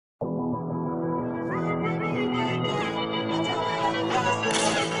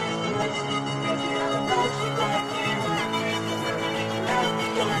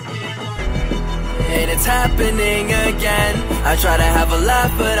And it's happening again. I try to have a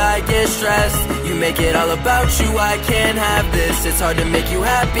laugh but I get stressed. You make it all about you, I can't have this. It's hard to make you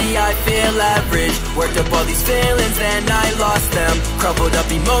happy, I feel average. Worked up all these feelings and I lost them. Crumpled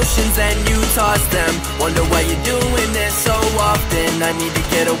up emotions and you tossed them. Wonder why you're doing this so often. I need to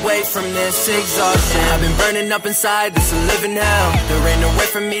get away from this exhaustion. I've been burning up inside, this a living hell. There ain't no way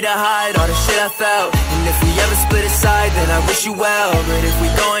for me to hide all the shit I felt. And if we ever split aside, then I wish you well. But if we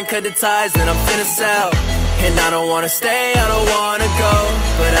go and cut the ties, then I'm finna sell. And I don't wanna stay, I don't wanna go,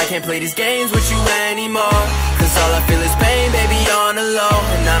 but I can't play these games with you anymore. Cause all I feel is pain, baby, on the low.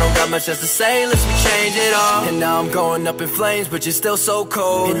 And I don't got much else to say, let's we change it all. And now I'm going up in flames, but you're still so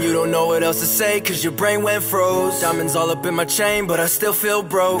cold. And you don't know what else to say, cause your brain went froze. Diamonds all up in my chain, but I still feel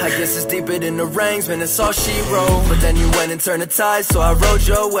broke. I guess it's deeper than the rings, man, it's all she wrote. But then you went and turned the tide, so I rode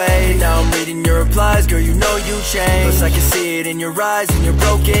your way. Now I'm reading your replies, girl, you know you changed. Plus I can see it in your eyes and your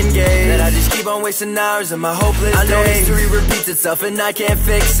broken gaze, that I just keep on wasting hours in my hopeless days. I know history repeats itself and I can't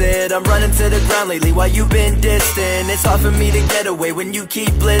fix it. I'm running to the ground lately while you've been distant. It's hard for me to get away when you keep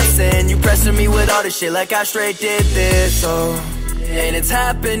blitzing. You pressing me with all this shit like I straight did this. Oh, and it's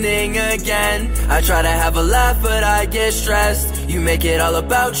happening again. I try to have a laugh but I get stressed. You make it all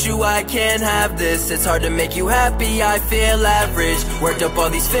about you, I can't have this. It's hard to make you happy, I feel average. Worked up all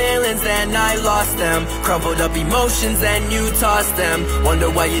these feelings and I lost them. Crumpled up emotions and you tossed them. Wonder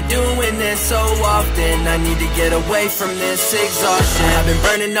why you're doing this so often. I need to get away from this exhaustion. I've been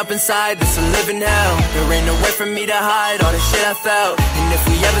burning up inside, this a living hell. There ain't no way for me to hide all the shit I felt. And if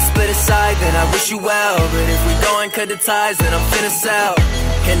we ever split aside, then I wish you well. But if we go and cut the ties, then I'm finna sell.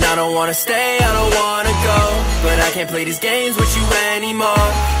 And I don't wanna stay, I don't wanna go, but I can't play these games with you anymore.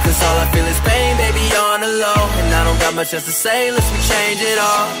 Cause all I feel is pain, baby, on the low. And I don't got much else to say, let's we change it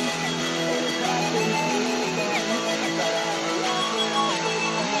all.